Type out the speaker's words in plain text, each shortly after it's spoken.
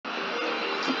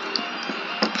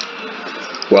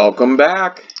Welcome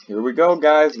back. Here we go,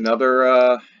 guys.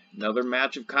 Another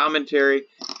match of commentary.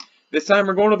 This time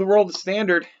we're going to the world of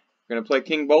standard. We're gonna play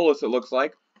King Bolas. It looks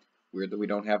like weird that we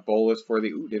don't have Bolas for the.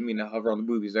 Ooh, didn't mean to hover on the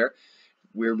boobies there.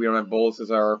 Weird we don't have Bolas as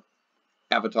our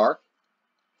avatar.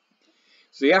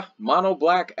 So yeah, mono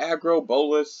black aggro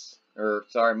Bolas, or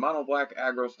sorry, mono black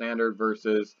aggro standard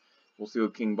versus. We'll see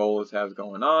what King Bolas has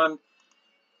going on.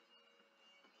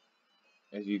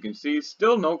 As you can see,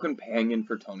 still no companion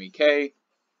for Tony K.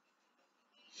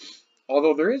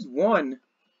 Although there is one,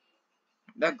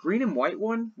 that green and white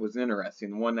one was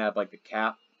interesting. The one that had like the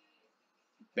cat,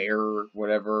 bear,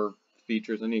 whatever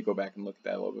features. I need to go back and look at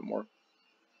that a little bit more.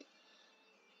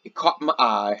 It caught my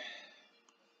eye.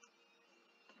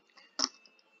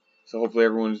 So hopefully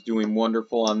everyone's doing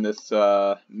wonderful on this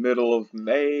middle of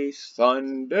May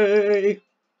Sunday.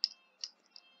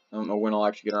 I don't know when I'll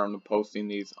actually get around to posting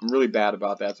these. I'm really bad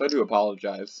about that, so I do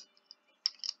apologize.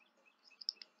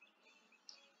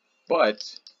 But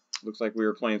looks like we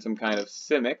were playing some kind of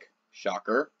Simic.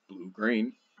 Shocker.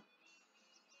 Blue-green.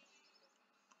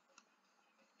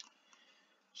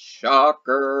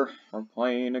 Shocker. We're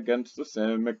playing against the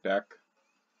Simic deck.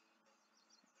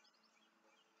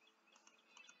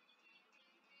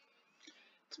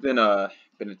 It's been a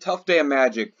tough day of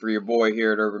Magic for your boy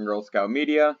here at Urban Girl Scout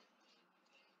Media.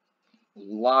 A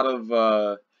lot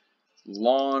of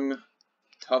long,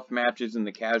 tough matches in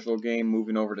the casual game,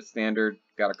 moving over to standard.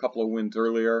 Got a couple of wins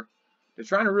earlier. They're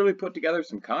trying to really put together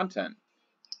some content.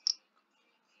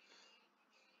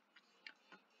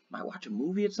 Might watch a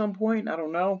movie at some point, I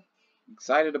don't know.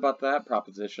 Excited about that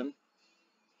proposition.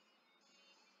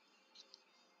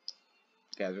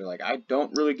 Guys are like, I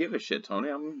don't really give a shit, Tony.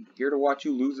 I'm here to watch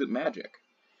you lose at Magic.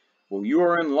 Well, you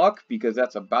are in luck because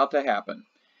that's about to happen.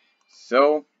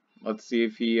 So, let's see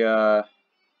if he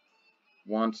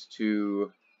wants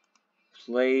to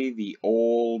play the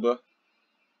old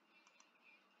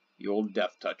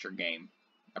Death Toucher game.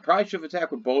 I probably should have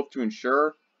attacked with both to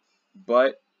ensure,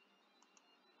 but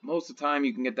most of the time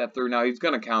you can get that through. Now he's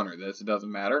going to counter this, it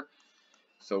doesn't matter.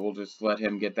 So we'll just let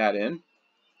him get that in.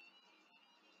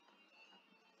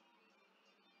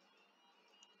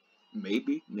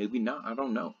 Maybe, maybe not, I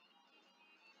don't know.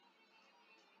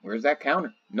 Where's that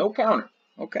counter? No counter.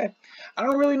 Okay. I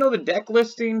don't really know the deck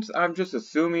listings. I'm just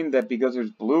assuming that because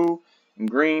there's blue and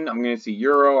green, I'm going to see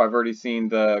Euro. I've already seen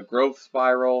the Growth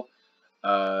Spiral.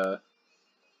 Can't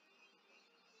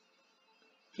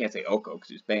say Oko because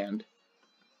he's banned.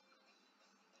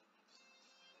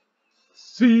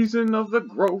 Season of the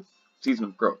Growth. Season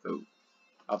of Growth. Ooh.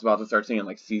 I was about to start saying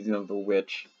like Season of the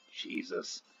Witch.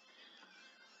 Jesus.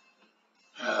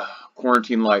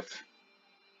 Quarantine life.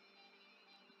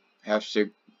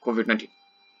 Hashtag COVID-19.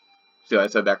 See, I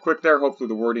said that quick there. Hopefully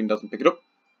the wording doesn't pick it up.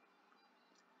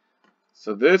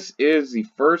 So this is the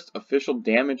first official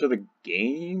damage of the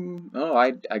game. Oh,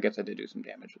 I guess I did do some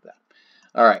damage with that.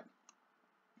 Alright.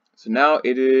 So now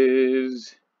it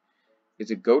is... Is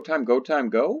it go time, go time,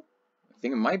 go? I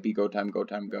think it might be go time, go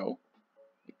time, go.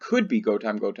 It could be go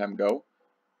time, go time, go.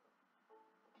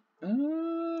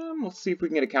 We'll see if we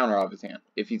can get a counter out of his hand.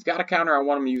 If he's got a counter, I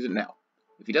want him to use it now.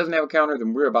 If he doesn't have a counter,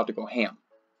 then we're about to go ham.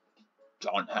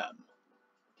 John Ham.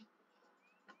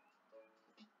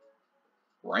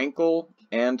 Rankle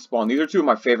and Spawn. These are two of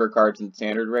my favorite cards in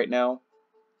Standard right now.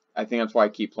 I think that's why I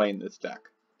keep playing this deck.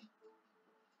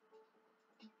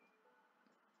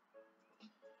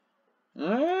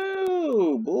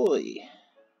 Oh, boy.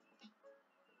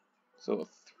 So,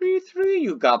 3-3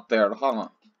 you got there, huh?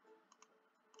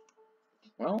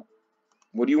 Well,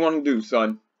 what do you want to do,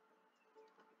 son?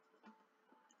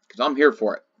 Because I'm here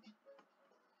for it.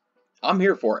 I'm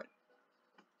here for it.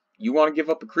 You want to give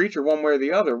up a creature one way or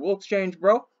the other, we'll exchange,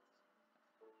 bro.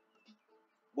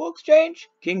 We'll exchange.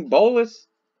 King Bolas.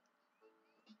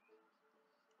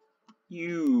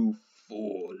 You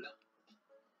fool.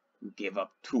 You gave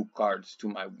up 2 cards to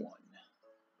my 1.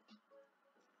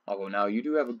 Although now you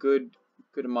do have a good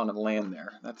amount of land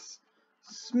there. That's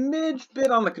a smidge bit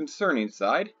on the concerning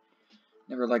side.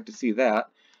 Never like to see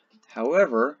that.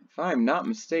 However, if I'm not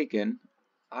mistaken,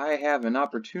 I have an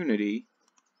opportunity,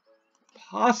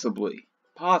 possibly,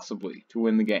 to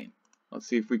win the game. Let's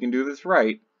see if we can do this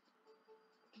right.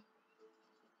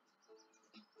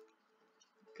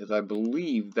 Because I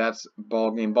believe that's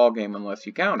ball game, unless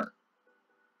you counter.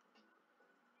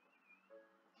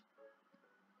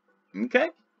 Okay.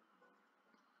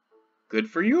 Good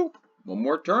for you. One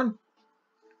more turn.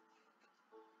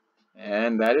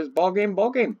 And that is ball game.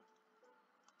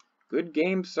 Good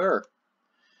game, sir.